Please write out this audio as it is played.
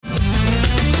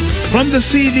From the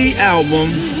CD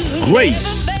album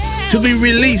Grace, to be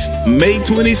released May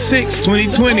 26,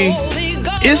 2020,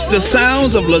 it's the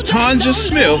sounds of LaTonya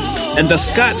Smith and the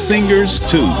Scott Singers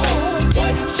too.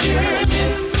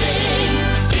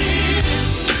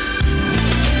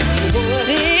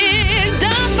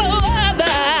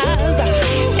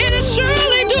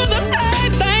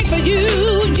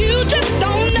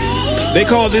 They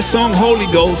call this song Holy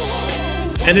Ghost,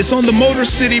 and it's on the Motor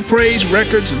City Praise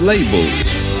Records label.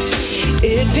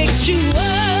 It picks you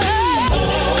up,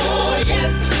 oh,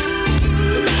 yes.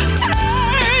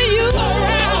 Turn you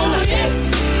around,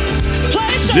 yes.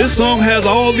 This song has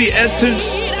all the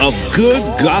essence of good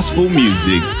gospel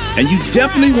music, and you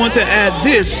definitely want to add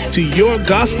this to your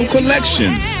gospel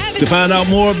collection. To find out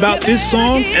more about this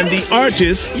song and the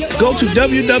artist, go to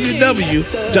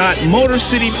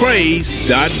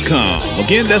www.motorcitypraise.com.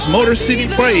 Again, that's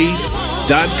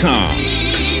motorcitypraise.com.